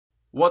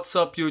What's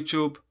up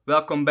YouTube?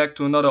 Welcome back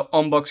to another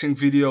unboxing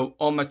video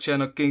on my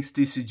channel King's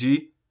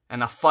TCG,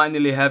 and I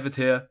finally have it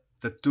here,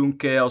 the Toon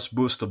Chaos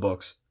booster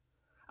box.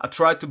 I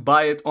tried to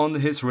buy it on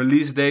his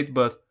release date,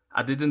 but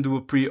I didn't do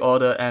a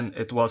pre-order and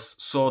it was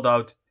sold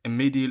out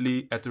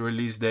immediately at the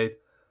release date.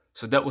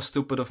 So that was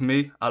stupid of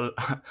me.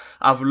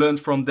 I've learned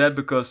from that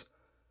because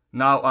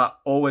now I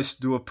always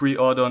do a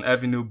pre-order on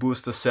every new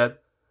booster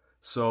set.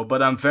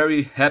 But I'm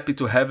very happy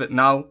to have it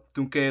now.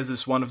 Toon Chaos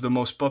is one of the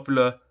most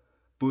popular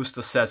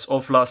booster sets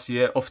of last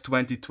year, of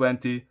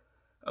 2020,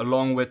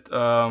 along with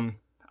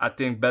I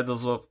think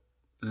Battles of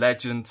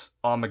Legends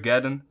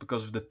Armageddon,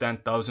 because of the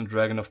 10,000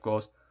 dragon of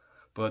course.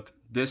 But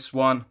this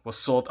one was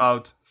sold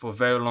out for a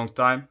very long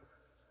time,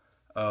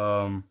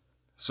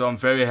 so I'm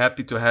very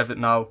happy to have it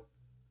now.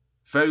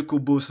 Very cool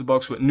booster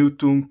box with new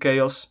Toon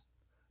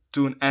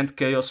and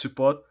Chaos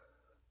support.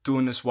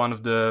 Toon is one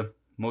of the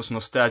most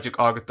nostalgic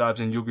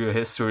archetypes in Yu-Gi-Oh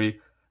history,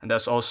 and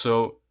there's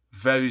also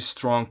very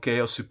strong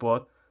Chaos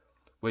support,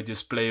 which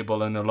is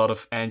playable in a lot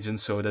of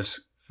engines, so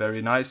that's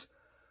very nice.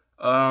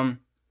 And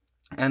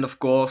of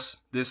course,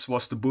 this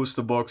was the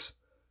booster box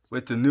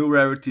with the new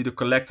rarity, the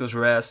collector's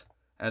rares,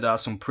 and there are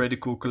some pretty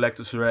cool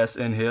collector's rares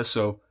in here,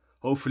 so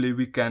hopefully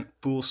we can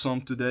pull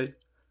some today.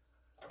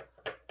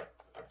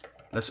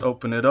 Let's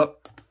open it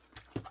up.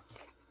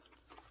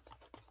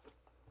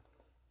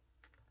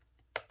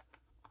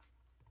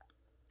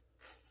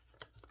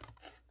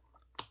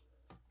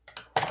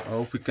 I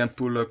hope we can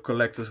pull a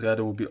collector's rare,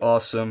 that would be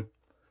awesome.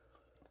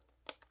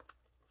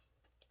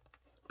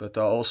 But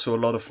there are also a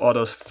lot of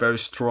other very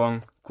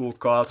strong, cool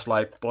cards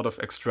like Pot of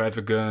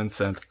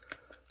Extravagance and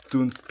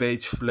Toon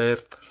Page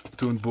Flip,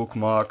 Toon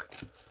Bookmark.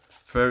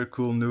 Very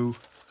cool new,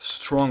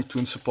 strong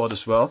Toon support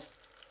as well.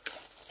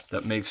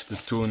 That makes the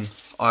Toon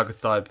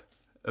archetype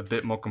a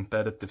bit more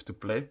competitive to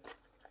play.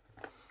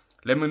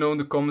 Let me know in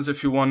the comments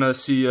if you want to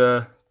see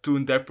a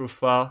Toon deck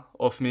profile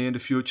of me in the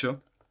future.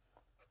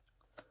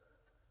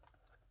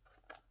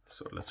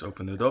 So let's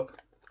open it up.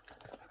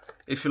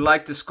 If you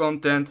like this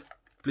content,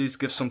 please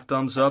give some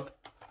thumbs up,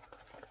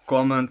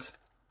 comment,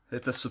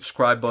 hit the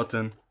subscribe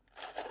button.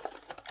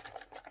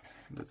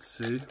 Let's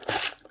see.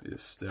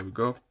 Yes, there we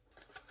go.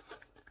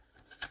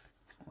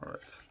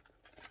 Alright.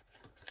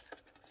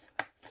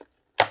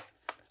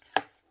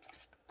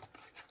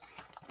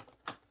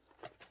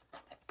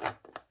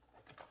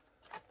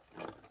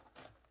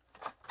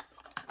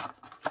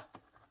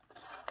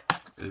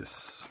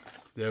 Yes,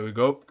 there we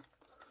go.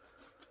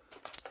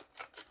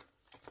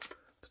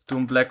 The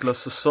Toon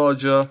Blackluster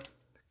Soldier.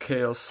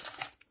 Chaos,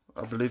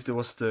 I believe there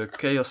was the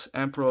Chaos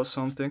Emperor or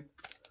something.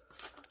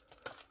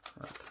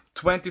 Right.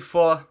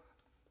 24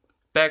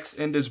 packs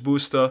in this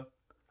booster,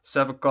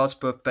 7 cards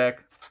per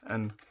pack,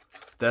 and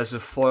there's a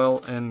foil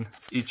in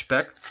each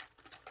pack.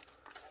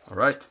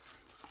 Alright,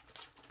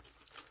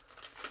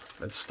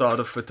 let's start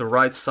off with the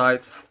right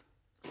side.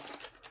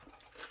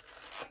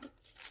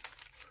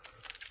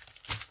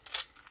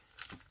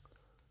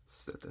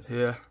 Set it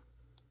here.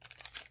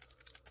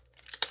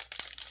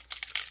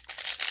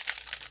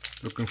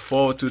 Looking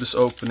forward to this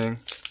opening.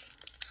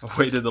 I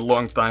waited a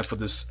long time for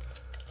this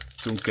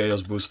Toon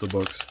Chaos booster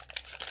box.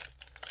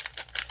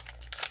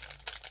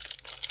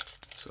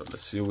 So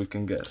let's see what we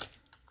can get.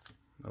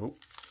 Oh,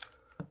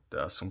 there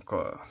are some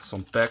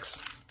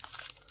packs.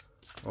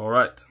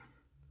 Alright.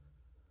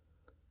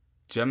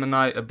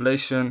 Gemini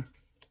Ablation,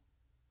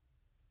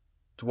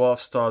 Dwarf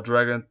Star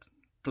Dragon,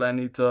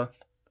 Planeater,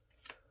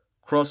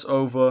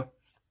 Crossover,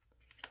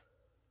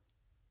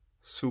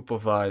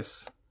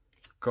 Supervise,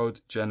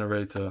 Code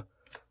Generator.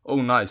 Oh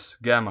nice,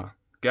 Gamma.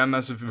 Gamma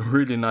is a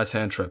really nice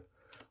hand trap.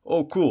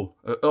 Oh cool,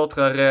 an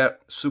ultra rare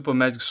Super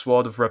Magic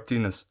Sword of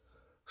Raptinus.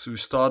 So we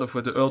start off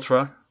with the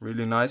ultra,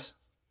 really nice.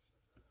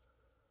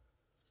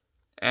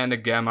 And a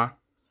Gamma.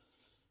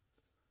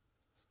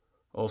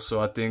 Also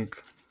I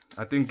think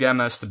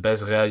Gamma is the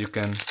best rare you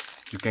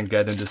can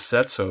get in this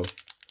set, so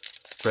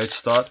great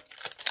start.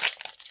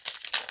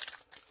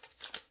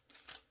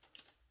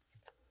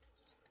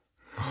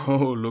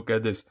 Oh look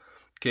at this.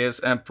 Chaos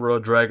Emperor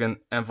Dragon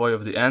Envoy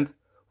of the End.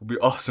 Would be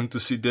awesome to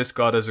see this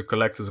card as a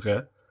collector's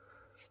rare.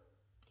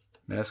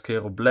 Mask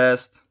Hero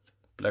Blast,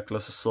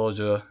 Blackluster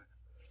Soldier,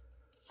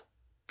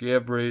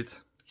 Gearbreed,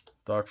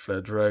 Dark Flare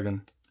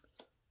Dragon,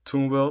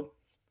 Toon World,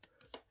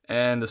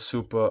 and the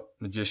Super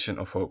Magician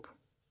of Hope.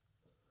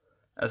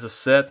 As I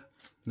said,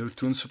 new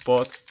Toon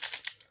support.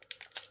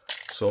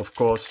 So of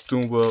course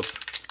Toon World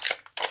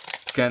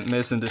can't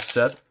miss in this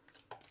set.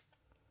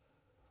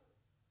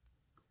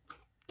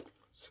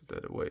 So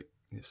that away.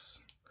 Yes.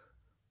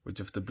 Witch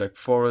of the Black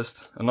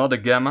Forest. Another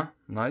Gamma.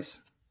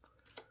 Nice.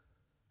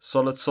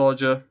 Solid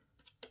Soldier.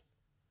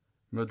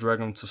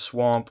 Mud-Dragon to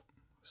Swamp.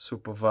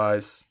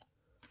 Supervise.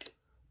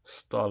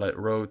 Starlight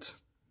Road.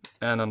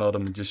 And another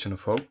Magician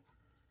of Hope.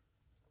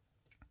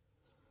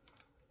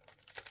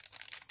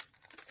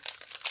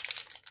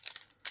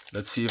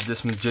 Let's see if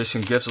this Magician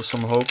gives us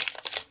some hope.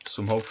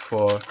 Some hope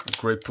for a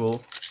great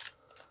pull.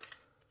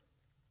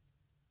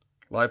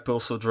 Light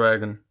Pulsar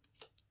Dragon.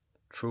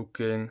 True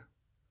King.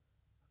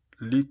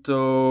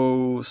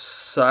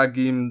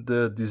 Sagim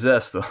the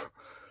Disaster.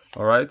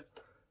 Alright.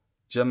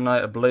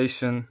 Gemini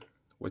Ablation,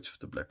 Witch of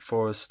the Black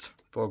Forest,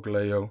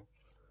 Pogleo,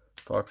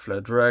 Dark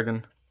Flare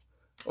Dragon.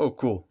 Oh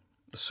cool.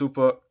 The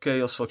Super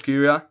Chaos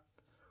Valkyria.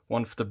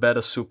 One of the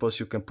better supers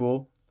you can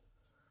pull.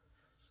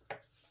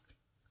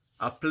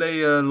 I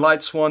play a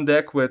Light Swan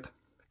deck with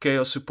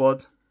Chaos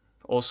support.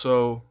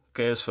 Also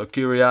Chaos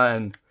Valkyria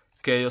and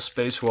Chaos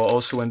Space who are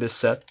also in this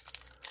set.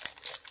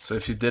 So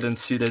if you didn't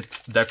see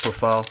that deck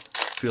profile,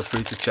 feel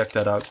free to check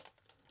that out.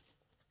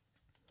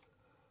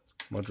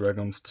 More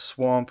Dragon of the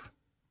Swamp.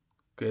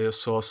 Chaos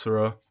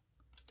Sorcerer.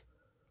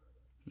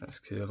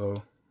 Mask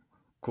Hero.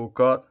 Cool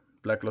card.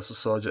 Black Luster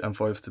Soldier,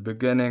 Envoy of the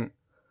Beginning.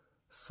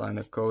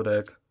 Signer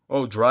Kodak.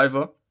 Oh,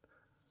 Driver.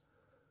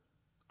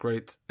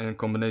 Great in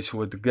combination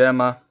with the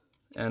Gamma.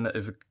 And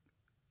the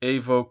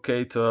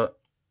Evocator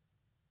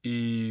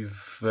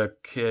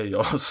Evacay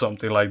or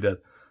something like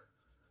that.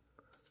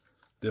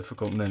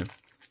 Difficult name.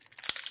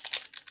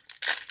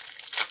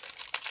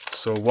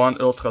 So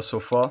 1 Ultra so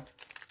far.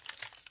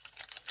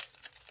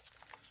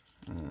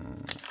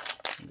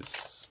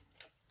 This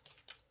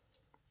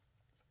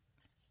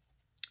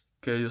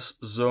Chaos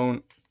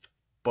Zone,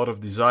 Pot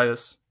of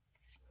Desires,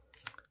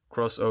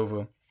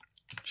 Crossover,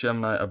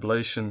 Gemini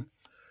Ablation,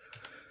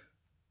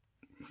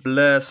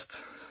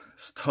 Blast,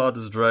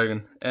 Stardust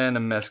Dragon, and a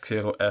Mask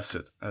Hero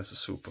Acid as a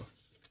super.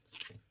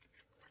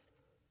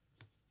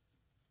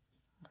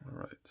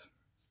 Alright.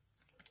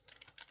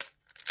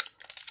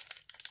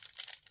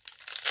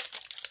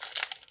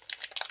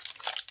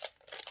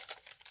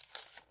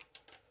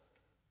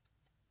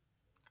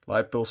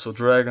 Light Pulsar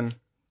Dragon,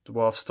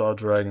 Dwarf Star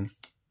Dragon,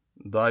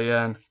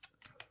 Diane,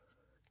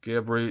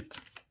 Gearbreed,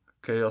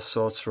 Chaos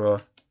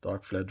Sorcerer,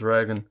 Dark Flare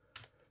Dragon,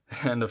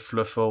 and a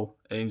Fluffle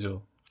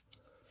Angel.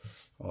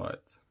 Alright.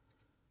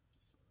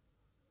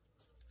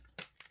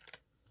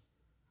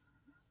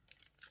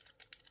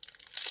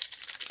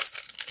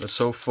 But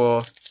so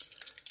far,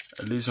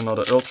 at least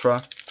another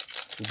Ultra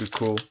would be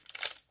cool.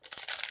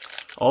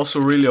 I also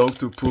really hope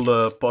to pull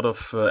a Pot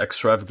of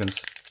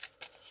Extravagance.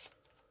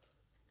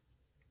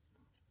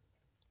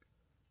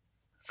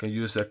 Can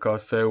use that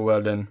card very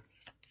well in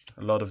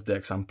a lot of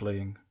decks I'm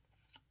playing.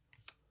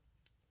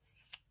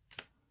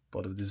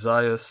 Pot of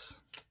Desires,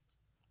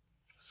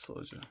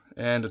 Soldier,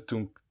 and the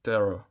Toon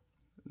Terror.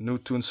 New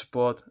Toon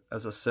support,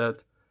 as I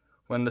said.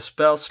 When the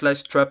spell /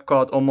 trap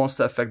card or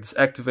monster effect is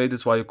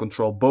activated while you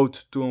control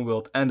both Toon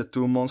World and the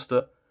Toon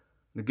monster,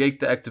 negate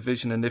the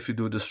activation, and if you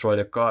do destroy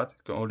the card,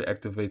 you can only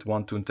activate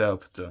 1 Toon Terror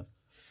per turn.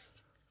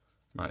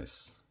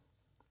 Nice.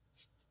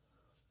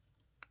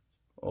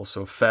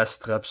 Also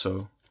fast trap,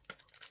 so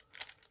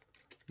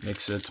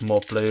makes it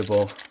more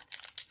playable.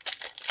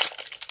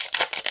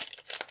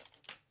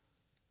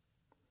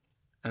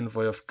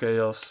 Envoy of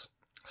Chaos,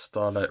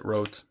 Starlight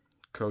Road,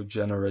 Code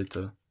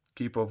Generator,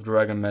 Keeper of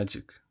Dragon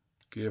Magic,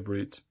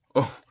 Gearbreed.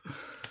 Oh,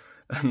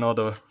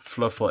 another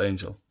Fluffle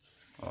Angel.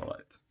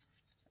 Alright.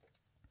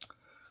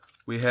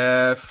 We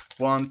have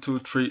 1, 2,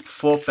 3,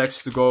 4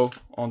 packs to go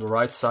on the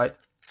right side.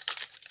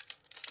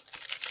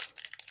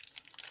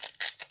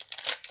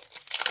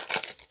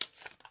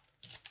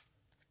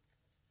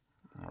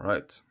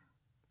 Alright.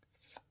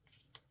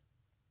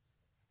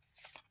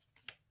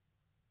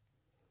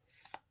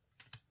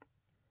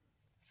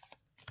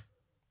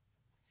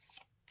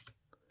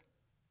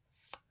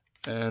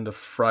 And a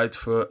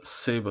Frightful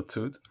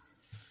Sabertooth.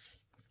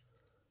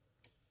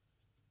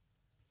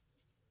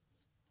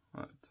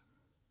 Right.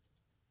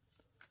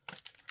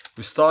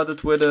 We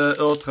started with a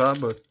Ultra,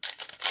 but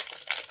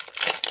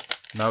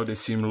now they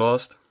seem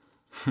lost.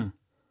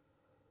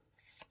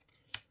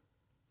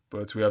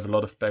 But we have a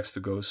lot of packs to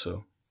go,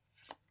 so.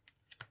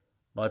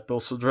 Light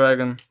Pulsar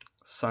Dragon,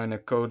 Signer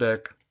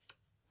Kodak.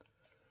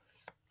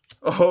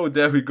 Oh,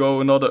 there we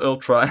go, another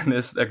Ultra, and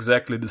it's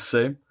exactly the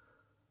same.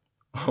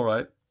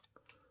 Alright.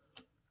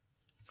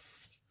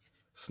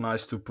 It's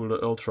nice to pull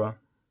the Ultra.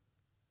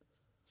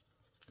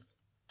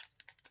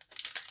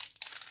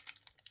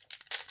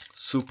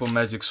 Super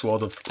Magic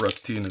Sword of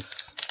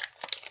Raptinus.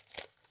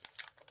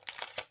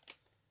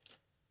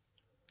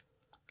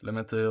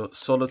 Elemental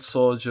Solid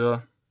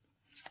Soldier.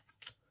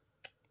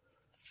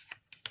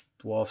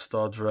 Dwarf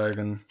Star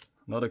Dragon.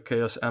 Another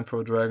Chaos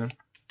Emperor Dragon.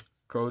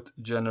 Code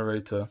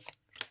Generator.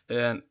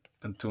 And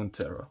a Toon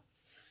Terror.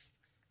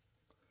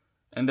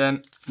 And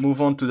then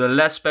move on to the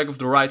last pack of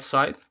the right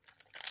side.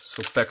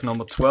 So pack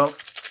number 12.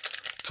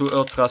 2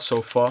 Ultras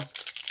so far.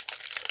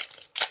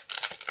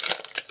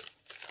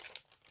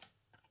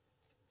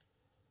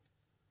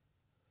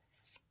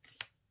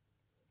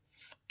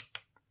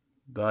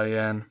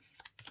 Diane.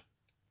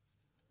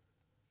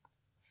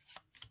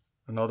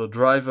 Another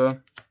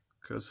Driver.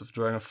 Curse of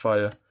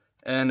Dragonfire.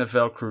 And a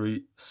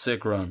Valkyrie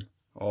Sigran.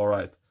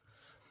 Alright.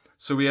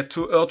 So we had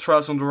 2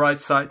 Ultras on the right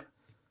side.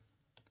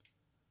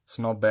 It's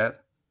not bad.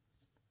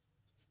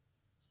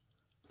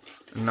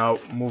 Now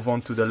move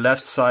on to the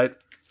left side.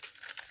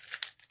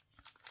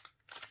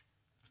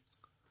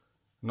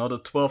 Another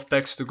 12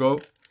 packs to go.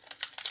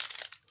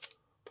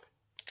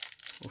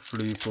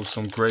 Hopefully you pull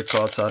some great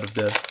cards out of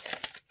there.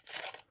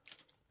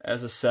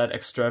 As I said,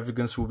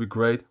 extravagance will be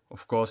great.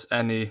 Of course,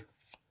 any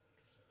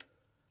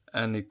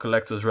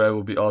collector's rare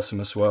will be awesome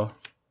as well.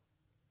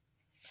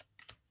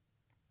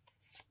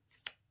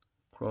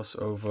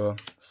 Crossover,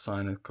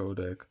 Signet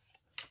Kodak,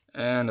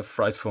 and a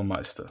Frightful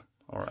Meister.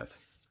 Alright.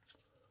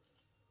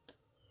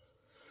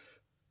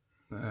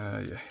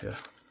 Yeah.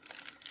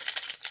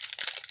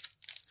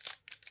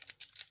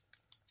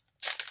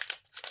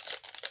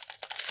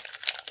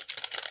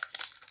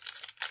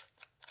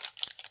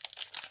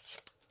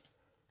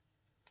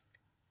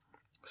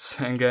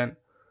 Sengen.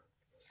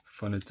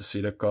 Funny to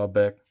see the card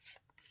back.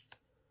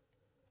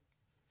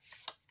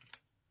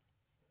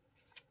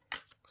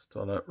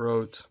 Starlight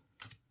Road.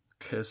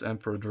 Chaos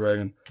Emperor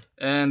Dragon.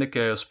 And the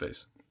Chaos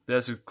Space.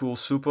 There's a cool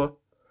super.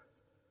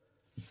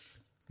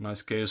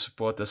 Nice Chaos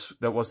support.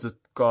 That was the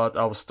card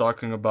I was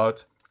talking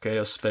about.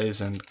 Chaos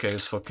Space and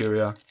Chaos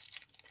Valkyria.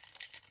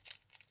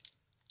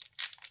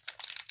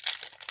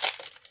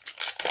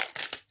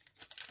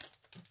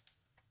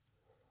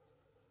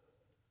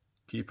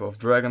 Keeper of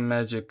Dragon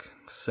Magic,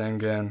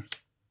 Sengen,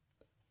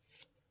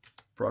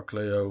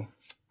 Procleo,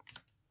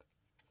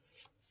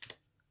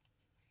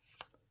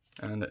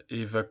 and the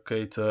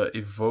Evocator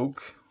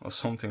Evoke, or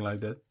something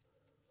like that.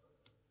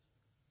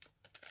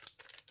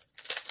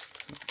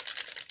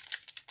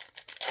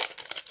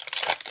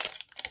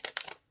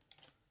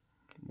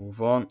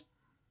 Move on.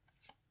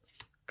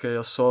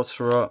 Chaos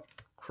Sorcerer,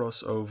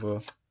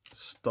 Crossover,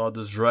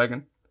 Stardust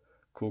Dragon,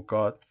 cool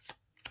card.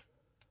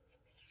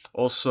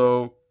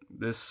 Also,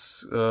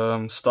 this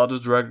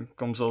Stardust Dragon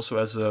comes also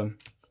as a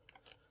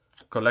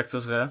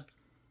collector's rare.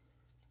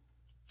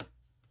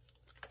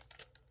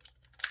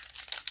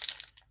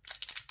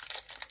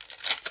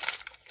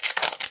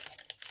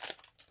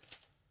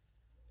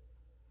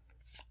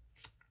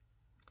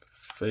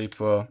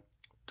 Vapor,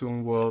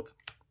 Toon World,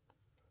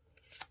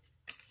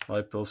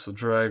 High Pulsar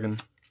Dragon,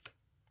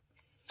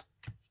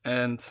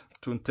 and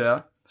Toon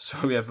Terror.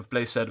 So we have a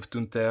playset of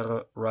Toon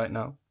Terror right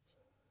now.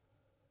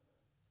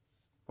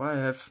 Why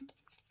have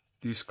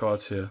these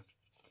cards here?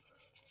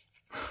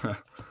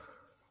 Alright.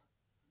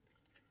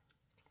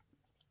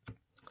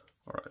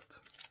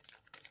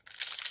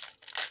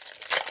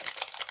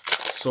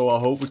 So I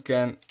hope we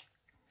can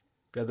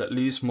get at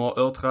least more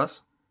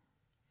ultras.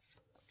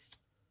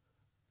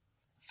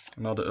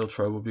 Another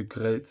ultra will be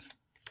great.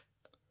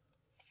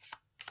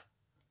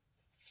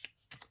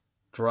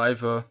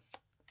 Driver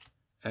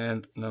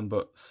and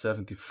number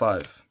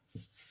 75.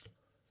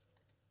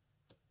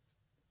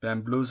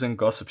 Bamboos and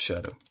Gossip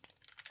Shadow.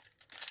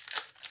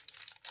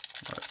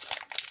 Right.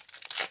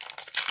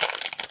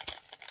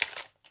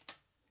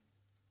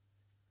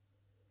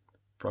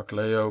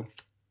 Procleo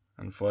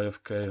and Void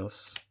of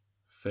Chaos.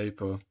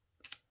 Vapor.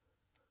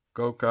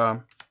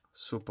 Goka.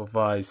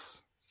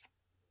 Supervise.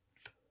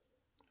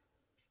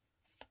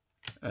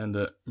 And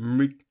the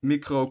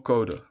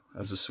Microcoder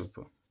as a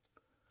super.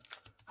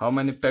 How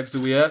many packs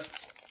do we have?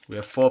 We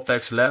have 4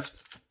 packs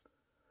left.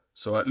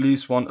 So at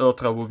least one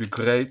ultra will be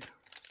great.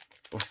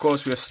 Of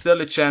course, we have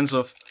still a chance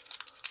of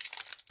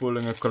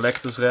pulling a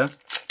collector's rare.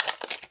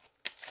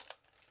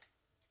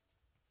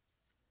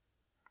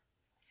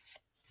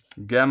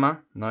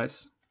 Gamma,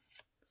 nice.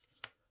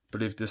 I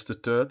believe this is the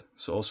third,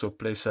 so also a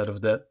playset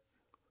of that.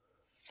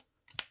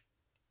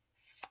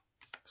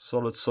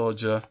 Solid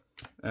Soldier,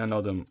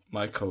 another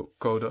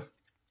Microcoder.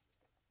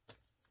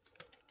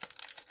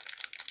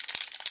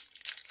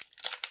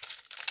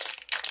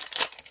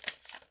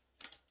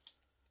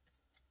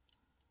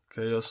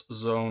 Chaos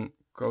Zone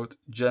Code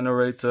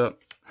Generator,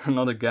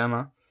 another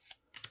Gamma.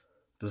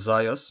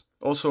 Desires,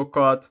 also a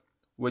card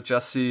which I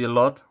see a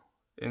lot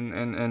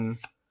in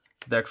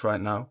decks right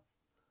now.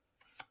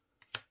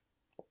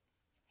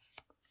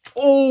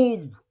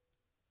 Oh!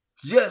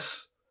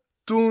 Yes!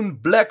 Toon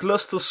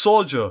Blackluster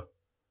Soldier.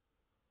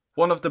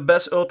 One of the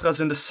best ultras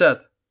in the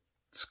set.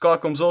 This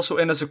card comes also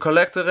in as a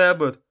collector rare,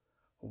 but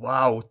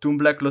wow, Toon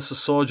Blackluster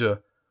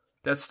Soldier.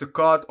 That's the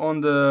card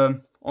on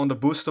the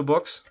booster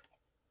box.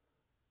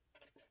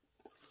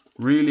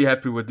 Really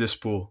happy with this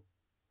pull.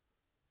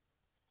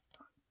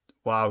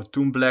 Wow,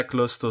 Toon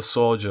Blackluster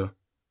Soldier.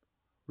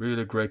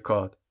 Really great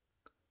card.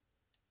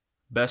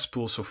 Best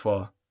pull so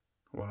far.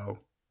 Wow.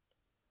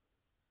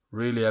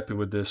 Really happy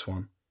with this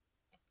one.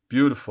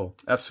 Beautiful.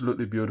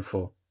 Absolutely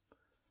beautiful.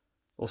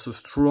 Also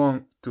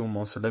strong Toon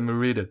monster. Let me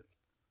read it.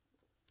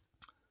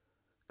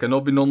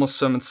 Cannot be normal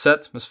summoned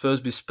set. Must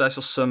first be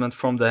special summoned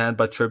from the hand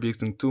by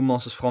tributing 2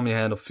 monsters from your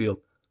hand or field.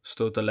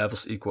 So total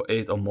levels equal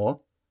 8 or more.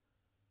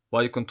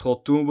 While you control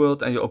Toon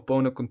World and your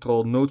opponent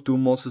control no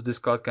Toon monsters, this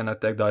card can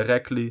attack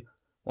directly.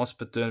 Once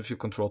per turn, if you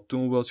control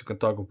Toon Worlds, you can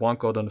target one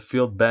card on the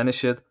field,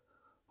 banish it.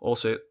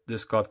 Also,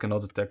 this card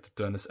cannot attack the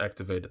turn it's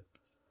activated.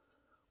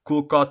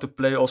 Cool card to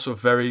play, also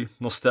very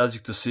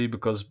nostalgic to see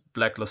because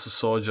Blackluster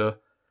Soldier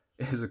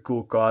is a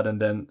cool card, and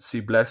then see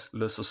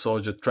Blackluster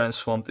Soldier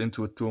transformed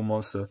into a Toon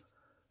monster.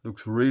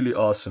 Looks really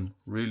awesome,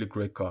 really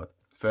great card.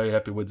 Very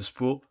happy with this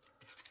pool.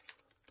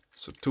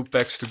 So 2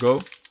 packs to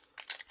go.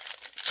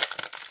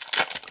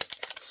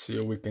 See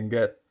what we can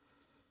get.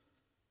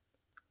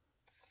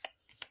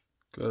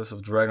 Curse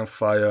of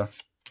Dragonfire,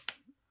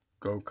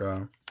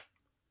 Goka.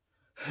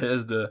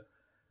 Here's the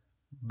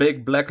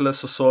big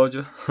Blackluster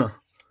Soldier.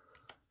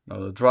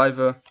 Another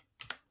Driver,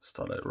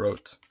 Starlight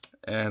Road,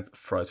 and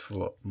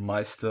Frightful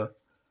Meister.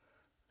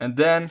 And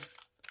then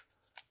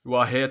we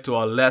are here to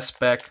our last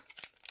pack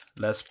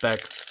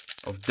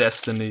of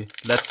Destiny.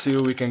 Let's see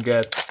who we can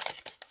get.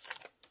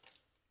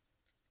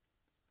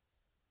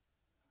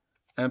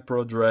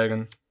 Emperor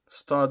Dragon,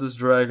 Stardust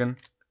Dragon,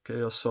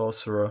 Chaos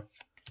Sorcerer,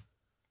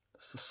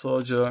 that's the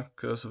Soldier,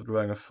 Curse of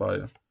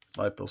Dragonfire,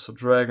 Light Pulsar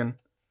Dragon.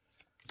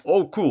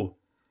 Oh, cool!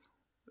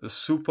 A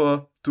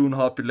Super Toon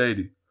Harpy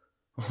Lady.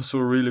 Also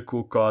a really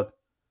cool card.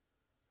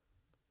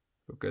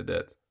 Look at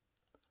that.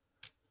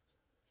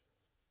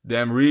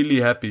 Then I'm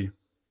really happy.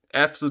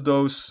 After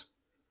those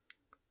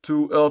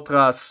 2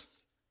 Ultras,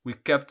 we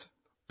kept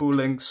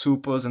pulling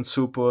Supers and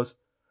Supers.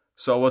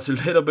 So I was a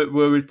little bit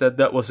worried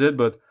that was it,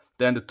 but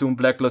then the Toon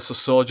Blackluster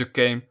Soldier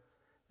came.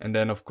 And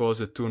then of course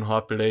the Toon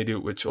Harpy Lady,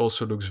 which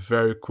also looks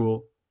very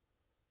cool.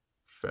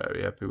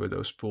 Very happy with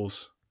those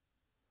pulls.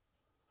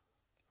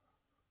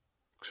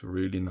 Looks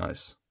really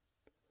nice.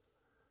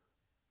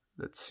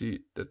 Let's see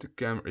that the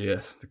camera,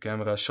 yes, the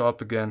camera is sharp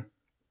again.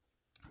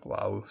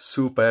 Wow,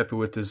 super happy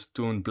with this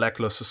Toon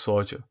Blackluster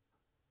Soldier.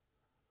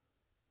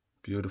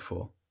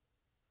 Beautiful.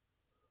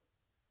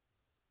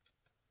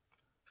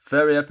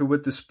 Very happy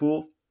with this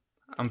pull.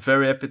 I'm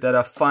very happy that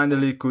I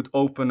finally could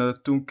open a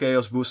Toon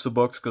Chaos booster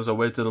box because I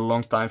waited a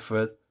long time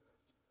for it.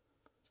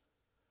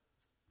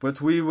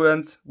 But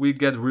we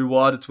get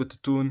rewarded with the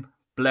Toon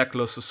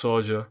Blackluster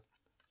Soldier.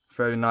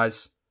 Very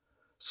nice.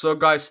 So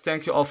guys,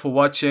 thank you all for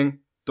watching.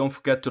 Don't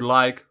forget to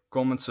like,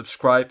 comment,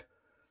 subscribe.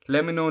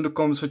 Let me know in the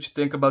comments what you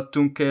think about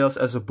Toon Chaos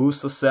as a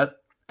booster set.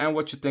 And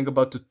what you think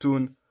about the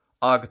Toon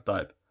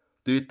archetype.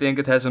 Do you think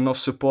it has enough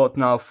support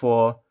now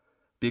for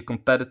be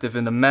competitive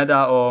in the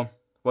meta, or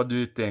what do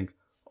you think?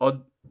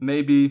 Or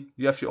maybe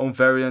you have your own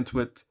variant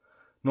with,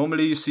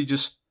 normally you see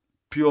just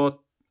pure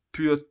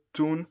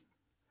Toon,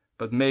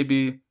 but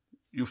maybe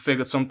you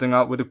figured something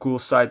out with a cool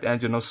side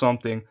engine or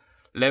something.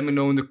 Let me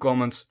know in the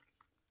comments.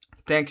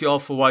 Thank you all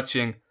for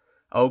watching.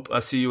 I hope I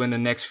see you in the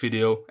next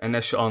video, and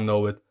as you all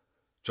know it,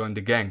 join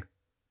the gang.